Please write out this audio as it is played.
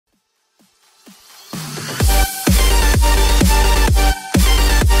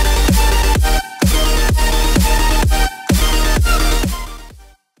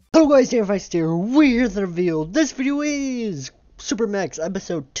Guys, here, we're here to reveal this video is Super Mechs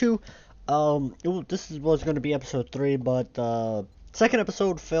episode 2. This was going to be episode 3, but second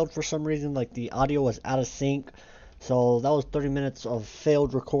episode failed for some reason. Like, the audio was out of sync, so that was 30 minutes of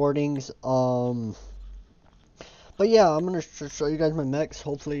failed recordings. But yeah, I'm gonna show you guys my mechs.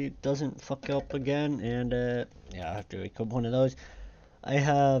 Hopefully it doesn't fuck up again, and yeah, I have to equip one of those. I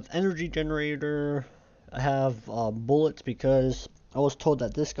have energy generator. I have bullets because I was told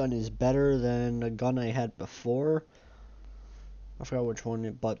that this gun is better than the gun I had before. I forgot which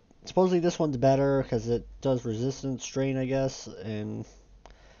one, but supposedly this one's better because it does resistance strain, I guess. And I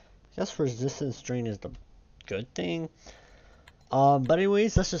guess resistance strain is the good thing. But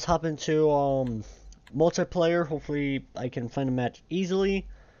anyways, let's just hop into multiplayer. Hopefully I can find a match easily.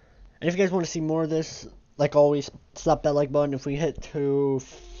 And if you guys want to see more of this, like always, slap that like button. If we hit to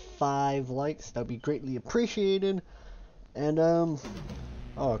 5 likes, that would be greatly appreciated. And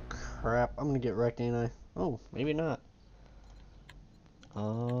oh crap, I'm gonna get wrecked, ain't I? Oh, maybe not.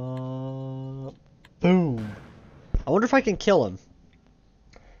 Boom. I wonder if I can kill him.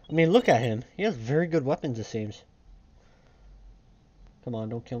 I mean, look at him. He has very good weapons, it seems. Come on,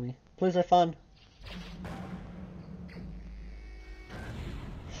 don't kill me. Please have fun.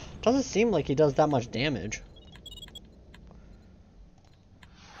 Doesn't seem like he does that much damage.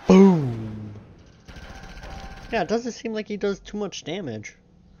 Boom. Yeah, it doesn't seem like he does too much damage.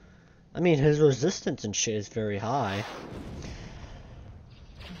 I mean, his resistance and shit is very high.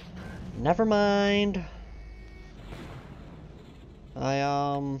 Never mind.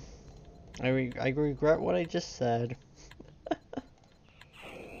 I regret what I just said.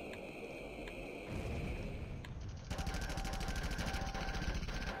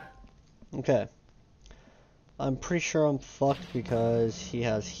 Okay. I'm pretty sure I'm fucked because he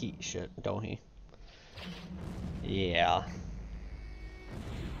has heat shit, don't he? Yeah.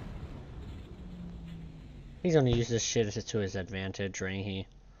 He's gonna use this shit to his advantage, ain't he?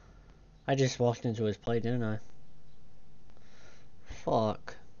 I just walked into his play, didn't I?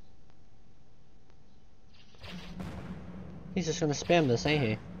 Fuck. He's just gonna spam this, ain't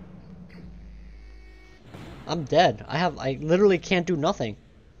he? I'm dead. I literally can't do nothing.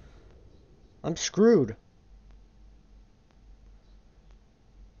 I'm screwed.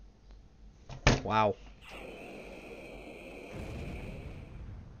 Wow.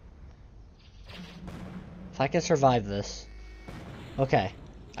 If I can survive this. Okay.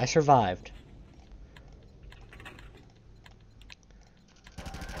 I survived.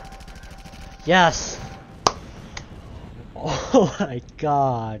 Yes! Oh my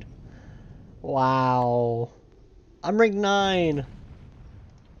god. Wow. I'm rank 9.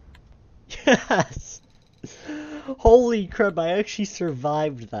 Yes! Holy crap, I actually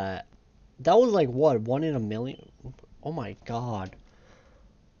survived that. That was like, what, 1 in a million? Oh my god.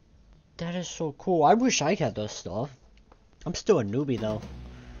 That is so cool. I wish I had this stuff. I'm still a newbie, though.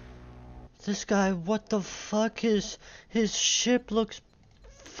 This guy, what the fuck? His ship looks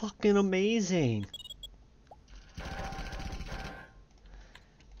fucking amazing.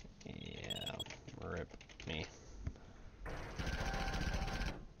 Yeah, rip me.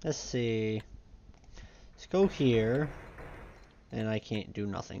 Let's see. Let's go here. And I can't do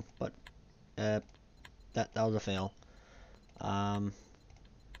nothing, but that was a fail.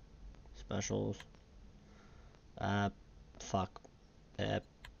 Specials. Fuck.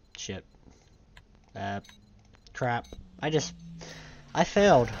 Shit. Crap. I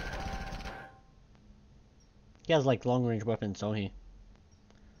failed. He has like long range weapons, don't he?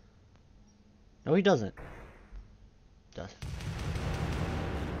 No, he doesn't. Does.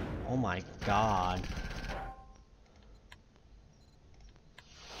 Oh my god.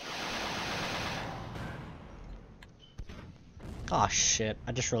 Oh shit,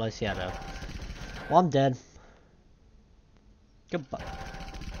 I just realized he had a... Well, I'm dead. Goodbye.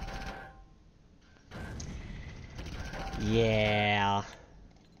 Yeah.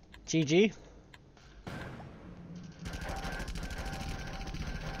 GG.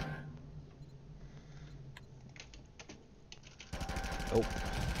 Oh.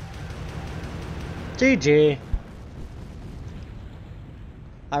 GG.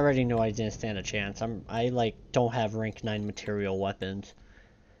 I already knew I didn't stand a chance. I like don't have rank 9 material weapons.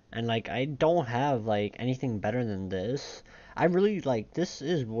 And like I don't have like anything better than this. I really like this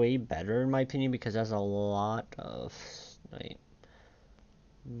is way better in my opinion because there's a lot of like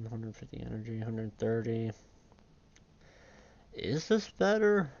 150 energy, 130. Is this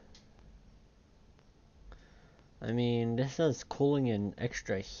better? I mean, this has cooling and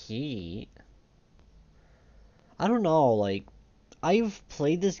extra heat. I don't know, like I've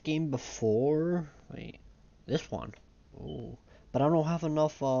played this game before. Wait, this one. Ooh. But I don't have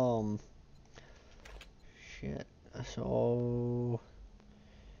enough, shit. So,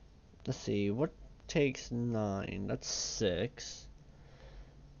 let's see, what takes 9? That's 6.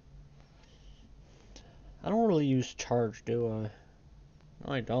 I don't really use charge, do I?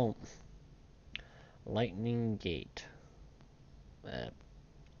 No, I don't. Lightning gate. I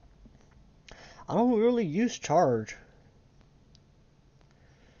don't really use charge.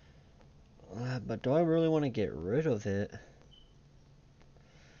 But do I really want to get rid of it?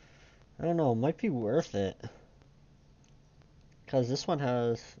 I don't know, it might be worth it. Because this one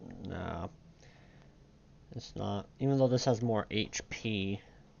has... Nah. It's not. Even though this has more HP. You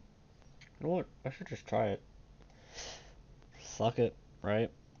know what? I should just try it. Fuck it,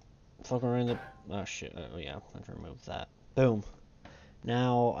 right? Fuck around the... Oh shit, oh yeah, let's remove that. Boom.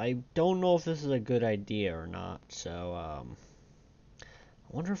 Now, I don't know if this is a good idea or not, so, I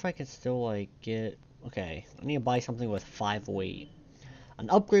wonder if I can still, like, get... Okay, I need to buy something with 5 weight.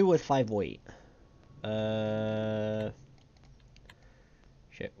 An upgrade with 5 weight.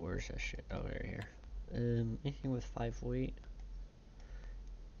 Shit, where's that shit? Oh, right here. Anything with 5 weight?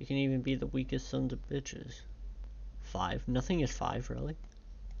 You can even be the weakest sons of bitches. 5? Nothing is 5, really?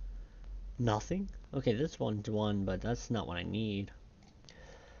 Nothing? Okay, this one's 1, but that's not what I need.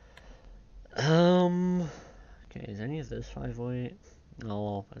 Okay, is any of this 5 weight?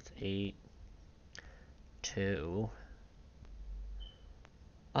 No, that's 8. 2.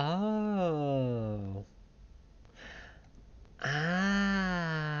 Oh.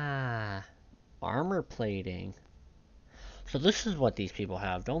 Ah. Armor plating. So this is what these people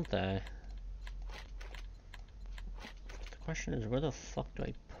have, don't they? The question is, where the fuck do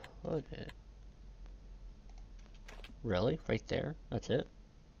I put it? Really? Right there? That's it?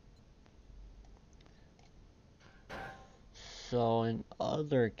 So in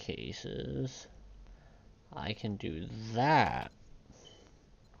other cases, I can do that.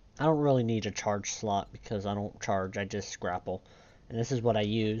 I don't really need a charge slot because I don't charge, I just grapple. And this is what I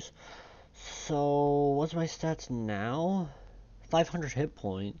use. So, what's my stats now? 500 hit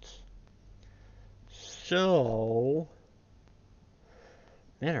points. So...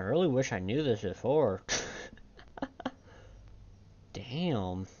 Man, I really wish I knew this before.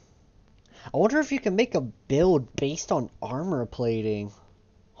 Damn. I wonder if you can make a build based on armor plating.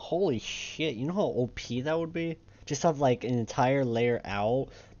 Holy shit, you know how OP that would be? Just have like an entire layer out,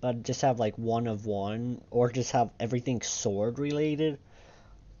 but just have like one of one, or just have everything sword related.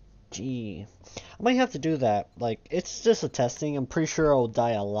 Gee, I might have to do that. Like, it's just a testing. I'm pretty sure I'll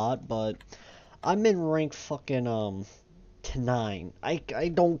die a lot, but I'm in rank fucking to 9.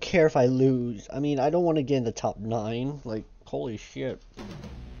 I don't care if I lose. I mean, I don't want to get in the top 9. Like, holy shit.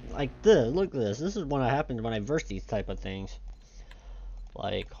 Like this, look at this. This is what happens when I verse these type of things.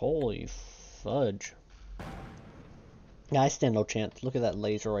 Like, holy fudge. Yeah, I stand no chance. Look at that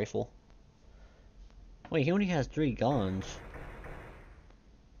laser rifle. Wait, he only has 3 guns.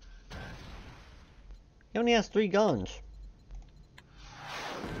 He only has 3 guns.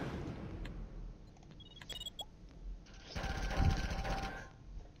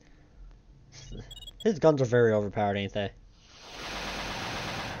 His guns are very overpowered, ain't they?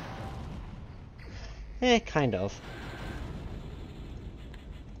 Kind of.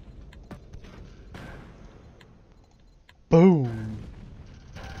 Boom!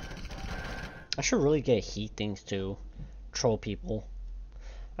 I should really get heat things to troll people.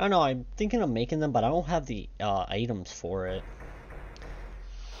 I don't know, I'm thinking of making them, but I don't have the items for it.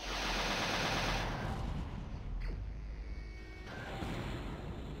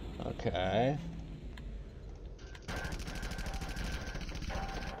 Okay.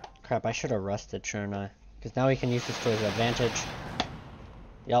 Crap, I should have rested, shouldn't I? Because now he can use this to his advantage.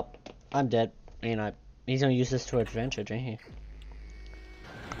 Yup, I'm dead. Ain't I? He's gonna use this to his advantage, ain't he?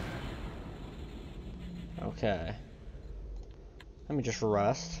 Okay. Let me just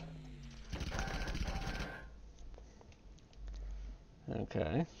rest.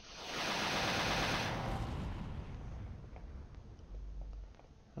 Okay.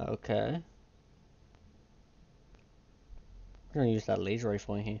 Okay. I'm gonna use that laser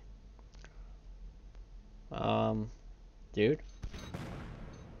rifle in here. Dude.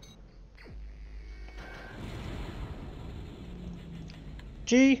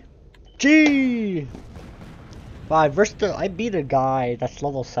 G! 5 versus I beat a guy that's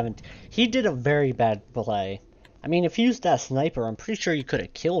level 17. He did a very bad play. I mean, if he used that sniper, I'm pretty sure he could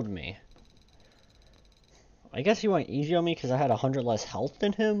have killed me. I guess he went easy on me because I had 100 less health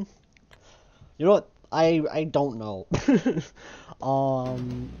than him. You know what? I don't know.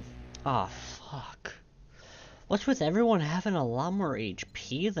 Ah, fuck. What's with everyone having a lot more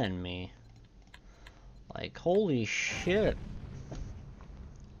HP than me? Like, holy shit.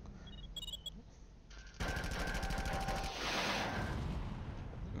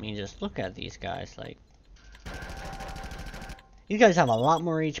 mean, just look at these guys, like... These guys have a lot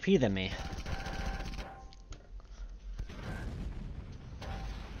more HP than me.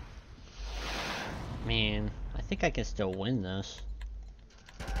 I mean, I think I can still win this.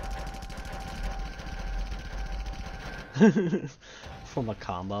 From a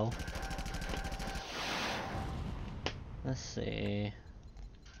combo. Let's see.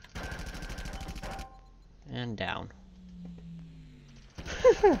 And down.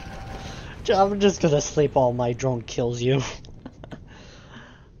 I'm just gonna sleep while my drone kills you.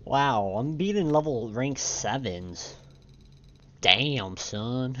 Wow, I'm beating level rank 7s. Damn,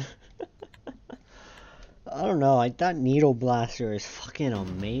 son. I don't know, that needle blaster is fucking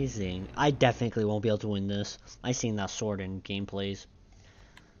amazing. I definitely won't be able to win this. I seen that sword in gameplays.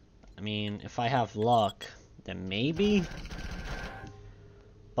 I mean, if I have luck, then maybe.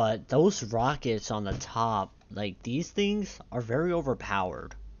 But those rockets on the top, like, these things are very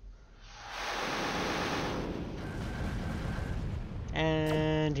overpowered.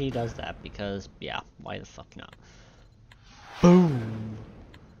 And he does that because, yeah, why the fuck not? Boom!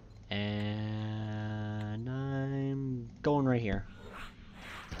 And I'm going right here.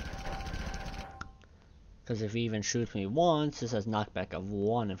 Because if he even shoots me once, it says knockback of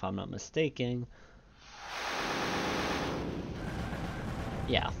 1 if I'm not mistaken.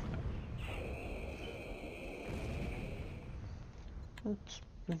 Yeah.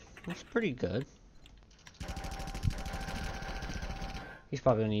 That's pretty good. He's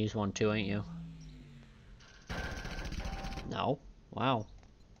probably gonna use one too, ain't you? No. Wow.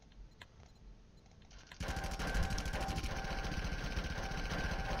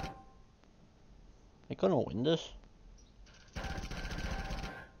 I gonna win this?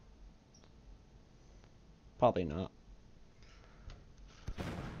 Probably not.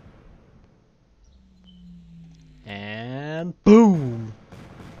 And boom!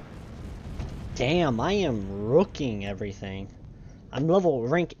 Damn, I am rooking everything. I'm level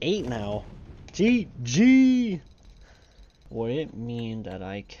rank 8 now. GG! Would it mean that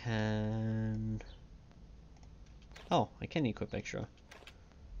I can... Oh, I can equip extra.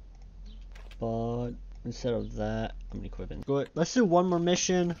 But instead of that, I'm gonna equip it. Good. Let's do one more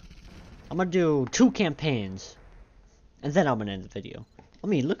mission. I'm gonna do 2 campaigns. And then I'm gonna end the video. I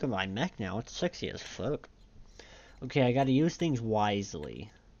mean, look at my mech now. It's sexy as fuck. Okay, I gotta use things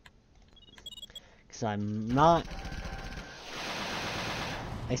wisely. Because I'm not...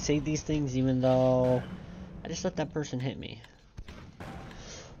 I say these things even though... I just let that person hit me.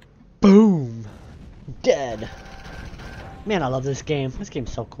 Boom! Dead! Man, I love this game. This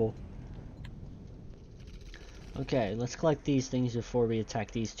game's so cool. Okay, let's collect these things before we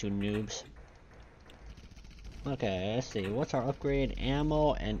attack these 2 noobs. Okay, let's see. What's our upgrade?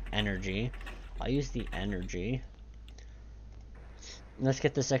 Ammo and energy. I'll use the energy. Let's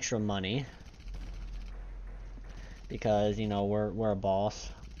get this extra money. Because, you know, we're a boss.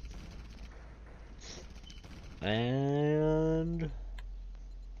 And...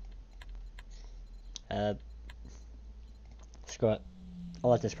 screw it. I'll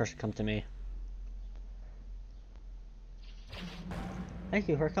let this person come to me. Thank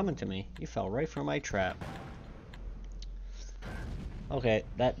you for coming to me. You fell right for my trap. Okay,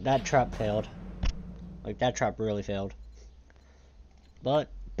 that trap failed. Like, that trap really failed. But,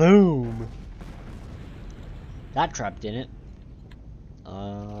 boom! That trap didn't.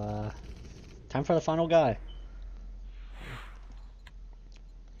 Time for the final guy.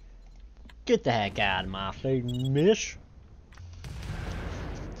 Get the heck out of my face, miss.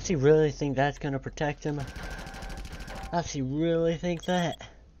 Does he really think that's gonna protect him? Does he really think that?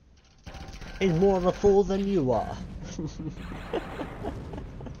 He's more of a fool than you are.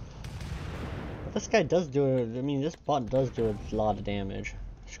 This guy does do it. I mean, this bot does do a lot of damage.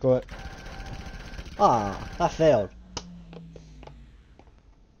 Screw it. Ah, I failed.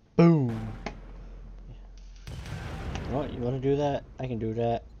 Boom. You know what? You want to do that? I can do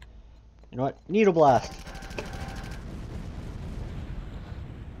that. You know what? Needle blast.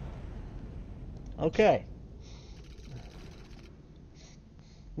 Okay.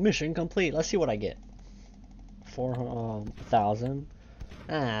 Mission complete. Let's see what I get. 4,000.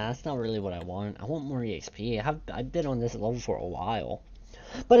 That's not really what I want. I want more EXP. I've been on this level for a while.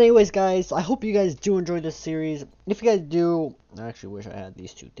 But anyways, guys, I hope you guys do enjoy this series. If you guys do, I actually wish I had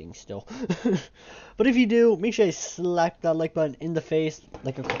these 2 things still. But if you do, make sure you slap that like button in the face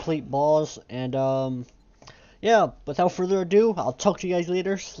like a complete boss. And yeah, without further ado, I'll talk to you guys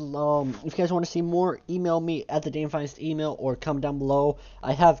later. If you guys want to see more, email me at the DameFinest email or comment down below.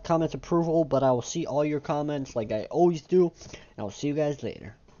 I have comment approval, but I will see all your comments like I always do. And I'll see you guys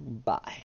later. Bye.